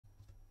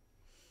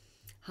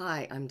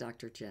Hi, I'm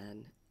Dr.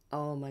 Jenn.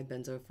 Oh, my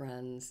benzo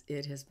friends,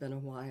 it has been a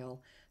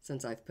while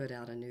since I've put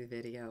out a new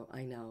video.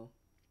 I know.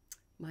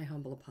 My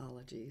humble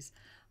apologies.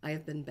 I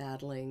have been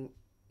battling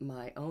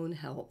my own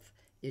health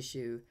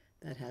issue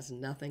that has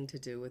nothing to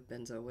do with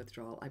benzo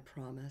withdrawal. I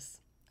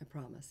promise. I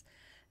promise.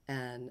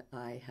 And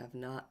I have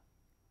not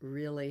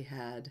really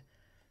had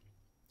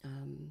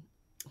um,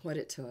 what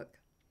it took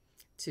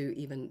to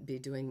even be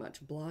doing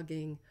much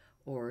blogging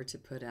or to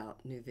put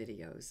out new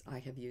videos. I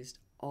have used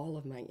all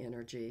of my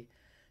energy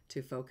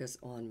to focus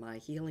on my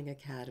Healing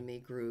Academy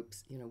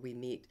groups. You know, we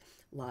meet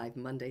live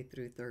Monday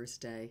through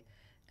Thursday,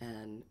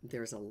 and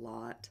there's a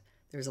lot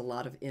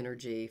of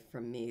energy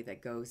from me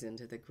that goes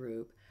into the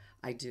group.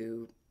 I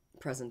do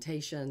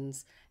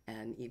presentations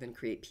and even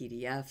create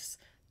PDFs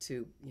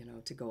to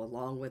go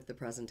along with the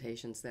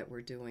presentations that we're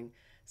doing.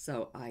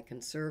 So I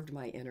conserved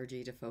my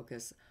energy to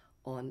focus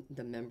on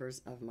the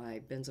members of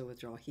my Benzo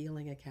Withdrawal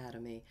Healing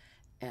Academy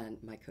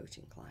and my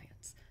coaching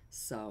clients.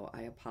 So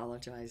I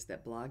apologize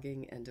that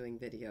blogging and doing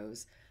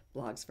videos,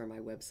 blogs for my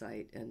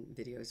website and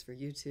videos for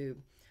YouTube,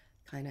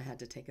 kind of had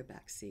to take a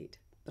back seat.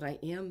 But I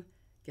am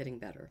getting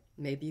better.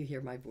 Maybe you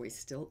hear my voice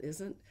still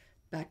isn't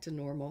back to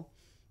normal,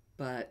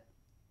 but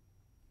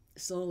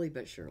slowly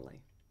but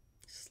surely,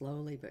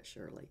 slowly but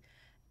surely.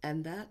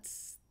 And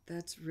that's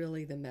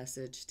really the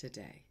message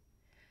today,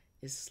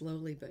 is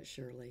slowly but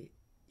surely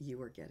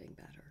you are getting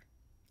better.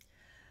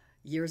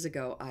 Years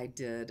ago, I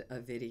did a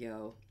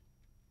video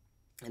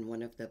in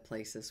one of the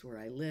places where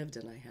I lived,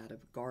 and I had a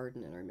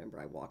garden, and I remember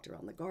I walked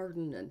around the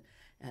garden,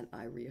 and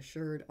I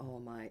reassured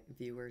all my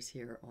viewers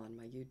here on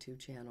my YouTube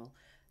channel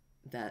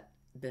that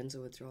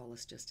benzo withdrawal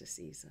is just a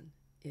season.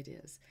 It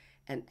is.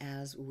 And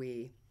as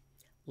we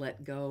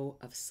let go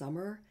of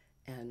summer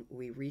and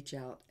we reach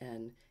out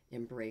and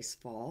embrace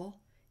fall,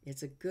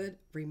 it's a good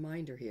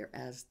reminder here,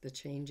 as the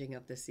changing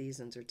of the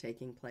seasons are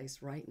taking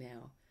place right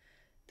now,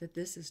 that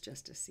this is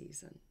just a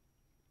season.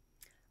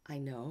 I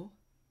know,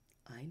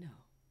 I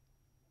know,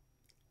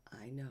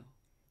 I know.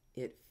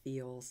 It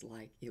feels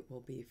like it will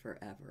be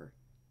forever.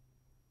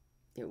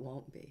 It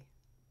won't be.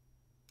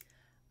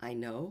 I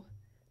know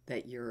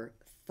that your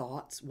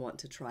thoughts want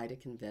to try to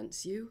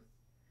convince you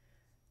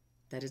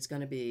that it's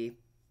going to be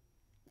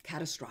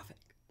catastrophic,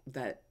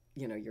 that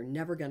you're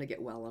never going to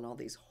get well and all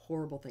these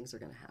horrible things are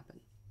going to happen.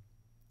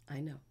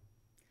 I know.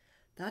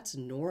 That's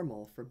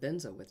normal for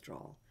benzo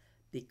withdrawal,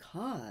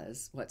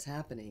 because what's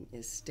happening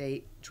is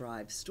state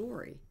drives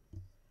story.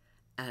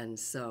 And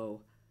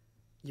so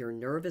your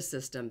nervous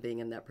system being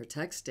in that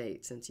protect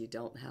state, since you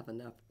don't have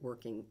enough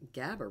working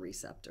GABA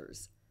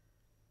receptors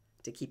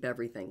to keep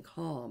everything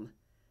calm,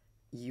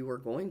 you are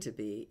going to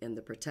be in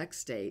the protect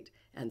state,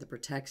 and the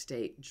protect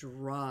state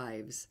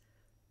drives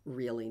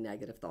really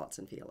negative thoughts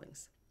and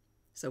feelings.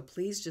 So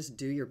please just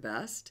do your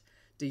best.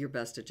 Do your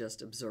best to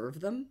just observe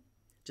them.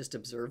 Just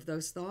observe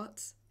those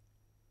thoughts.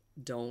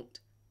 Don't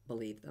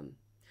believe them.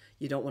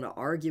 You don't want to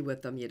argue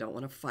with them. You don't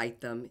want to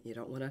fight them. You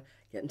don't want to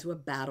get into a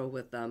battle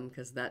with them,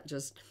 because that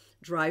just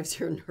drives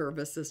your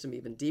nervous system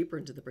even deeper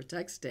into the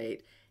protect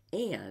state,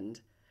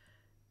 and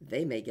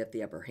they may get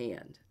the upper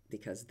hand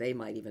because they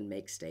might even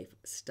make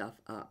stuff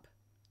up.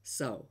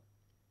 So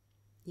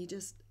you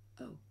just,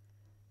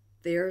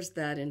 there's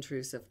that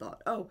intrusive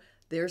thought.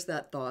 There's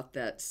that thought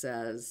that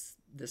says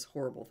this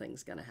horrible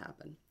thing's going to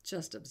happen.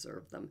 Just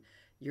observe them.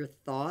 Your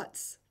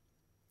thoughts,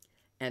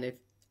 and if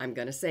I'm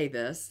going to say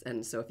this,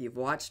 and so if you've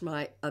watched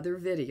my other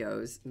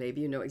videos,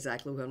 maybe you know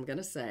exactly what I'm going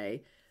to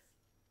say.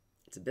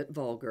 It's a bit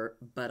vulgar,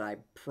 but I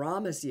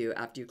promise you,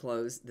 after you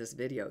close this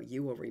video,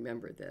 you will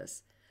remember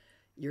this.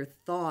 Your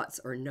thoughts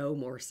are no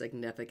more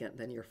significant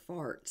than your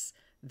farts.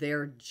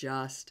 They're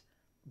just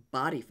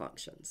body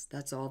functions.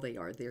 That's all they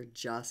are. They're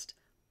just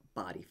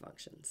body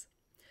functions.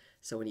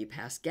 So when you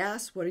pass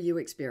gas, what are you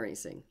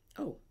experiencing?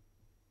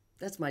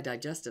 That's my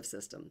digestive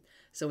system.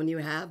 So when you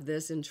have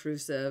this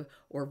intrusive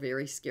or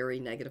very scary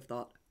negative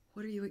thought,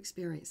 what are you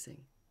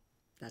experiencing?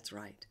 That's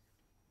right,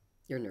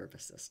 your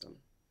nervous system.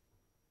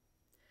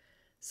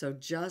 So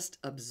just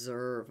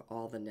observe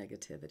all the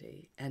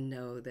negativity and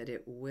know that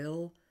it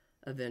will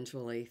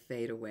eventually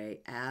fade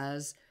away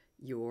as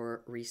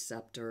your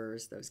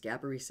receptors, those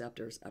GABA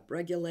receptors,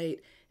 upregulate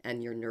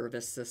and your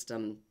nervous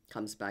system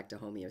comes back to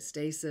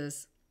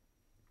homeostasis.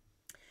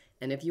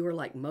 And if you are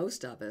like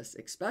most of us,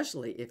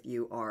 especially if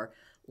you are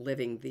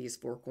living these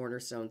 4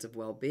 cornerstones of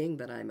well-being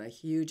that I'm a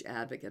huge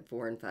advocate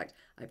for, in fact,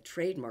 I've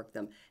trademarked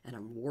them, and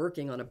I'm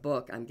working on a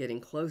book. I'm getting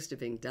close to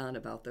being done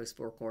about those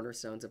 4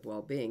 cornerstones of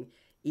well-being: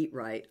 eat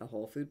right, a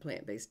whole food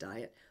plant-based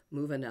diet,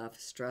 move enough,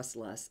 stress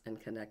less,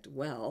 and connect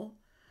well.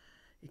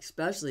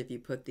 Especially if you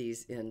put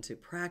these into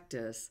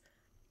practice.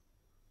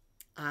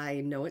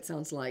 I know it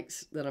sounds like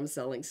that I'm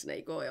selling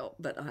snake oil,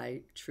 but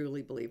I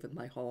truly believe with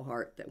my whole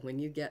heart that when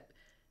you get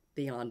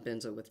beyond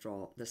benzo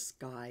withdrawal, the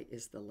sky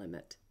is the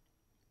limit.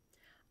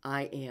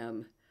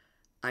 I'm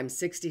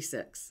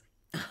 66.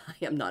 I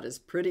am not as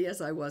pretty as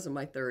I was in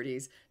my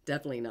 30s,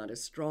 definitely not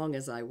as strong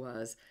as I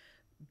was,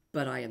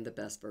 but I am the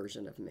best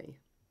version of me.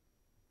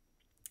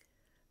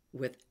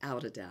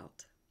 Without a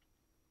doubt.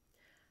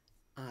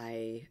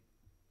 I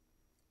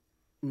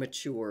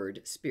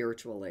matured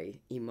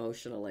spiritually,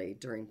 emotionally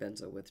during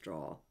benzo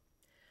withdrawal.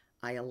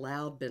 I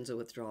allowed benzo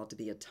withdrawal to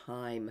be a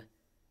time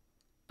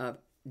of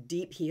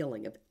deep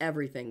healing of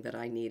everything that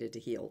I needed to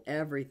heal,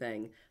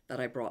 everything that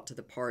I brought to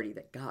the party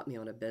that got me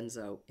on a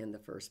benzo in the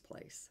first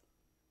place.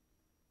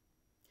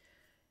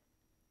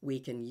 We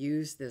can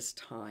use this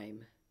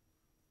time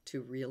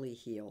to really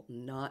heal,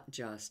 not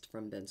just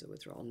from benzo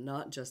withdrawal,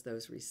 not just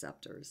those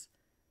receptors,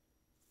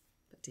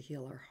 but to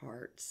heal our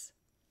hearts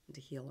and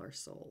to heal our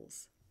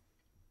souls.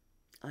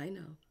 I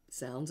know,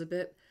 sounds a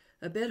bit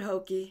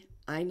hokey,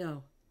 I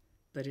know,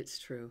 but it's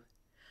true.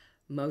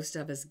 Most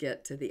of us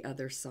get to the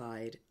other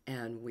side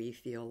and we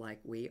feel like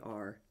we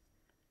are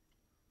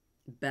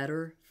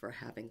better for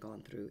having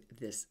gone through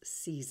this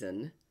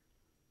season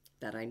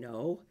that I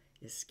know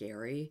is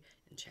scary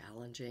and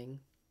challenging,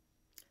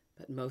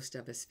 but most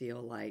of us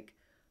feel like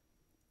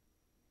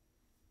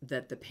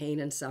that the pain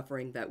and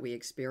suffering that we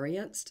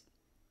experienced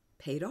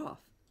paid off,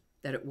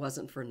 that it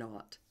wasn't for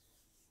naught,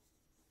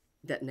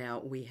 that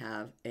now we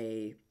have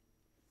a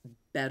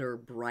better,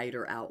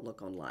 brighter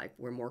outlook on life.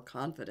 We're more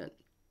confident,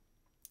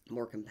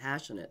 more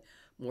compassionate,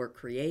 more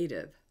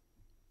creative.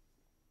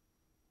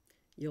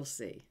 You'll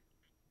see.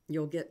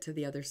 You'll get to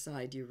the other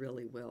side, you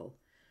really will.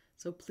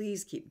 So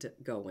please keep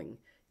going.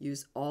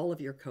 Use all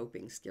of your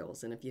coping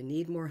skills. And if you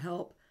need more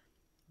help,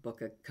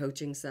 book a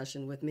coaching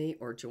session with me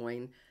or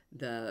join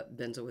the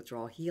Benzo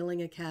Withdrawal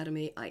Healing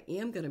Academy. I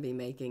am going to be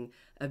making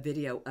a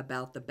video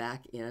about the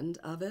back end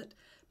of it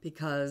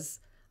because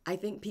I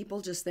think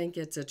people just think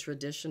it's a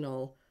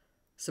traditional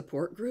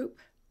support group,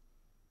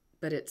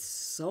 but it's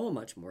so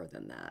much more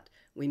than that.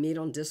 We meet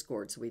on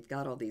Discord, so we've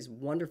got all these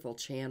wonderful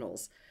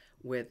channels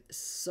with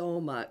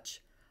so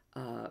much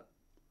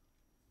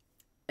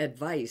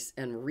advice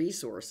and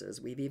resources.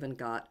 We've even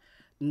got,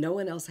 no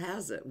one else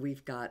has it,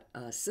 we've got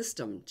a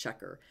system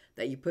checker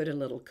that you put in a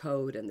little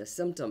code, and the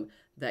symptom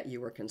that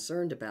you were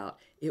concerned about,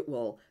 it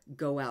will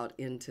go out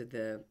into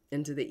the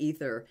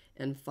ether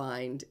and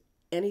find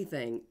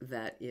anything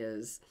that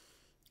is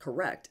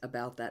correct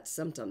about that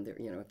symptom.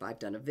 You know, if I've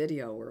done a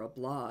video or a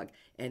blog,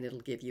 and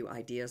it'll give you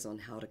ideas on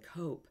how to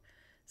cope.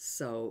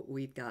 So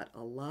we've got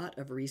a lot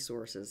of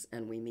resources,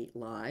 and we meet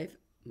live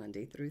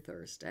Monday through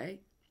Thursday,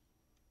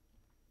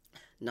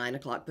 9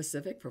 o'clock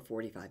Pacific for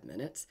 45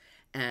 minutes,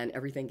 and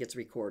everything gets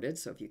recorded.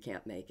 So if you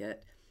can't make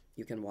it,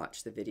 you can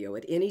watch the video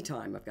at any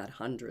time. I've got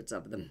hundreds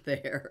of them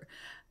there,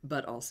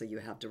 but also you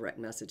have direct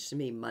message to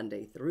me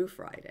Monday through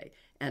Friday,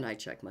 and I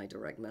check my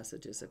direct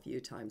messages a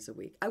few times a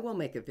week. I will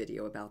make a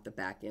video about the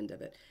back end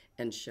of it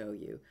and show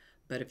you,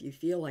 but if you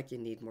feel like you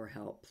need more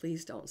help,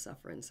 please don't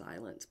suffer in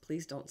silence.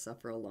 Please don't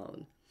suffer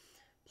alone.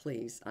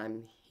 Please,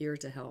 I'm here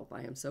to help.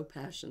 I am so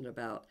passionate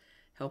about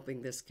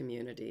helping this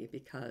community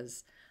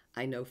because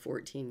I know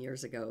 14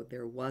 years ago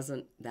there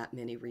wasn't that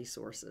many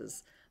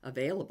resources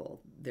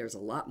available. There's a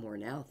lot more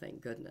now,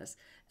 thank goodness.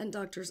 And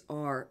doctors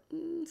are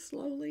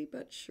slowly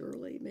but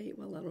surely,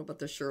 well, I don't know about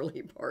the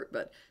surely part,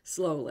 but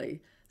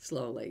slowly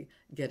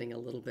getting a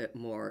little bit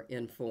more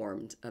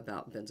informed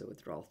about benzo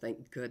withdrawal.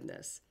 Thank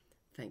goodness.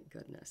 Thank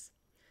goodness.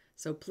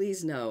 So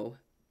please know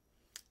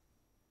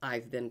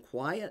I've been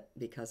quiet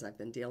because I've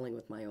been dealing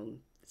with my own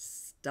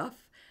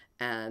stuff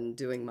and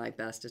doing my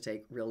best to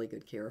take really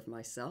good care of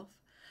myself.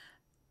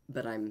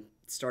 But I'm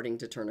starting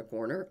to turn a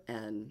corner,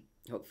 and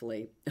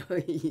hopefully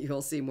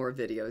you'll see more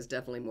videos,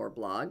 definitely more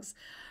blogs.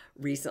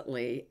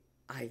 Recently,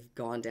 I've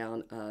gone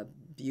down a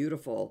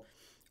beautiful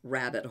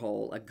rabbit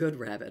hole, a good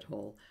rabbit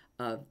hole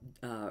of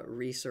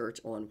research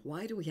on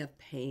why do we have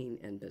pain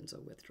in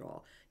benzo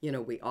withdrawal. You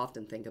know, we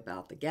often think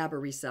about the GABA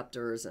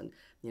receptors and,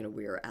 you know,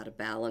 we're out of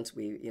balance.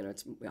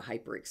 It's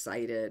hyper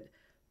excited,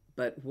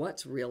 but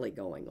what's really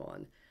going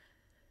on?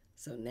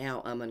 So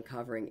now I'm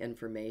uncovering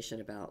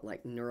information about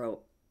like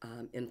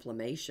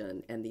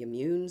inflammation and the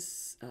immune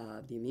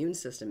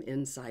system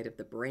inside of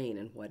the brain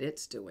and what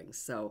it's doing.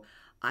 So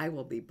I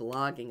will be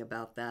blogging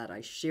about that.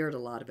 I shared a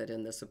lot of it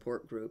in the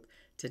support group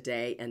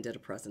today and did a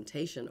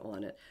presentation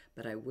on it,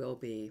 but I will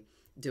be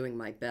doing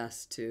my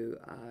best to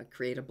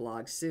create a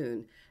blog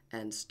soon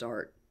and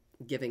start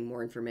giving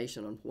more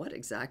information on what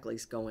exactly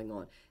is going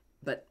on.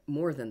 But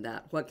more than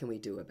that, what can we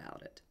do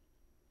about it?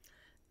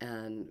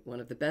 And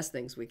one of the best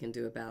things we can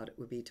do about it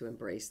would be to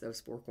embrace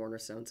those 4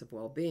 cornerstones of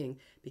well-being,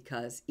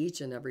 because each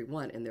and every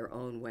one in their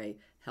own way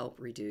help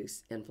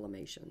reduce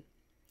inflammation.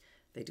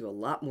 They do a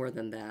lot more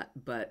than that,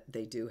 but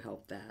they do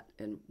help that.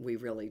 And we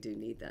really do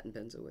need that in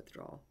benzo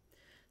withdrawal.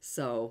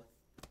 So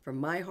from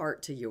my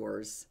heart to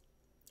yours,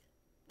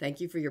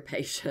 thank you for your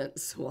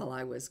patience while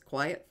I was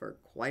quiet for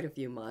quite a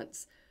few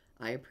months.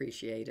 I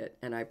appreciate it.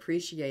 And I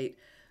appreciate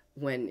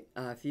when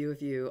a few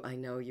of you, I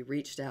know you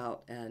reached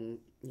out and,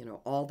 you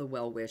know, all the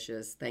well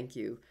wishes. Thank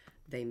you.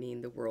 They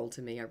mean the world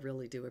to me. I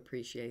really do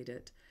appreciate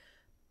it.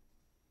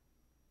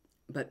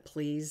 But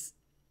please,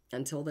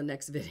 until the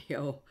next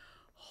video,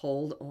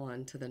 hold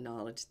on to the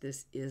knowledge.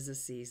 This is a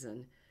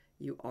season.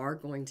 You are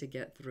going to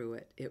get through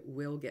it. It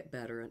will get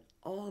better. And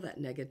all that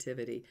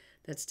negativity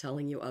that's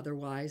telling you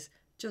otherwise,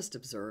 just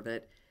observe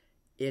it.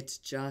 It's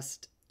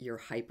just your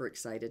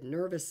hyperexcited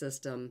nervous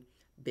system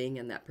being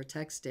in that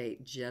protect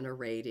state,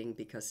 generating,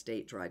 because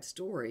state drives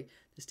story,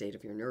 the state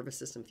of your nervous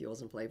system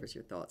fuels and flavors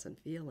your thoughts and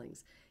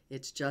feelings.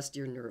 It's just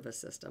your nervous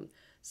system.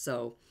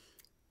 So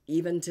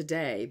even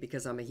today,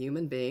 because I'm a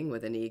human being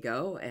with an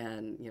ego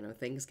and,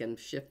 things can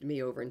shift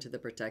me over into the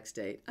protect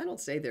state. I don't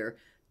stay there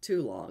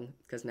too long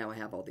because now I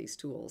have all these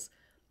tools,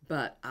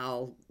 but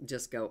I'll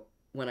just go,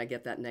 when I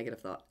get that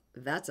negative thought,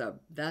 that's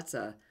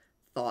a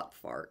thought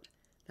fart.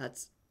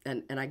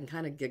 And I can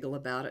kind of giggle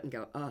about it and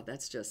go, oh,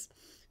 that's just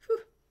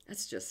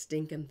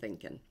stinking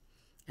thinking.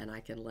 And I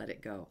can let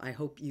it go. I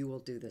hope you will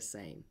do the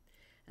same.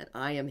 And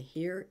I am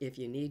here. If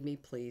you need me,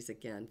 please,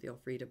 again, feel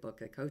free to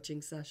book a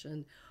coaching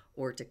session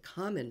or to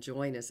come and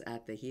join us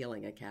at the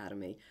Healing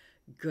Academy.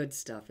 Good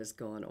stuff is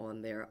going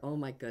on there. Oh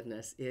my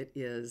goodness.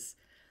 It's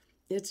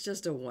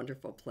just a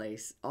wonderful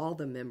place. All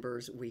the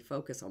members, we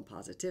focus on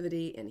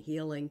positivity and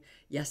healing.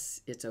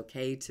 Yes, it's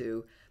okay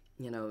to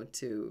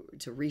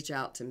reach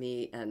out to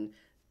me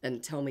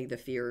and tell me the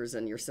fears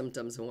and your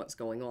symptoms and what's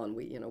going on.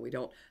 We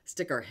don't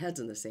stick our heads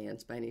in the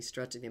sands by any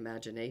stretch of the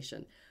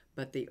imagination,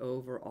 but the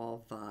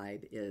overall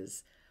vibe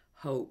is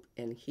hope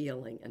and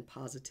healing and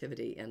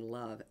positivity and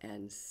love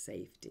and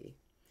safety.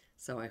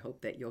 So I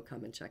hope that you'll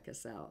come and check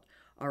us out.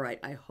 All right,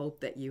 I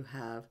hope that you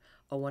have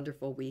a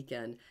wonderful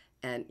weekend.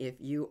 And if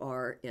you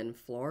are in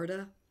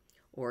Florida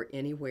or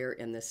anywhere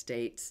in the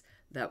states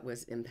that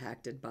was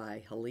impacted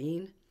by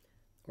Helene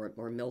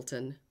or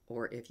Milton,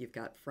 or if you've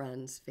got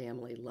friends,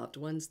 family, loved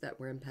ones that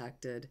were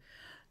impacted,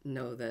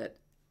 know that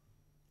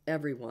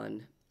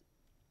everyone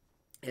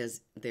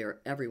is there.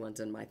 Everyone's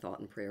in my thought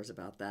and prayers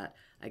about that.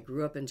 I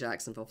grew up in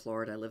Jacksonville,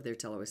 Florida. I lived there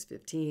till I was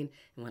 15.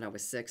 And when I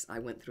was 6, I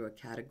went through a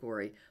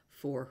Category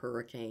 4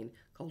 hurricane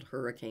called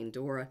Hurricane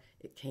Dora.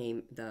 It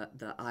came,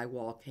 the eye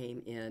wall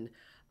came in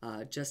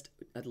just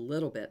a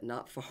little bit,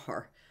 not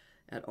far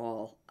at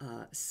all,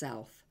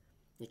 south.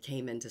 It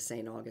came into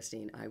St.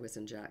 Augustine. I was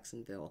in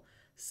Jacksonville.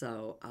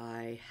 So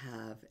I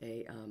have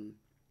a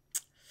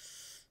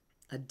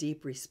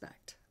deep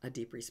respect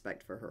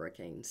for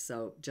hurricanes.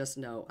 So just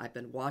know I've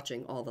been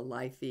watching all the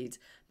live feeds,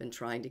 been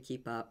trying to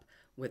keep up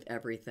with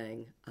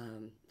everything.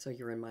 So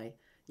you're in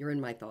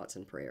my thoughts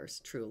and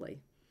prayers, truly.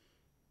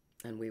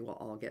 And we will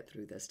all get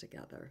through this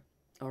together.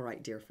 All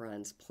right, dear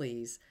friends,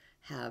 please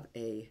have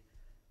a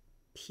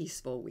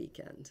peaceful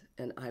weekend,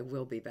 and I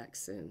will be back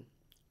soon.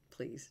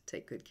 Please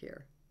take good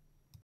care.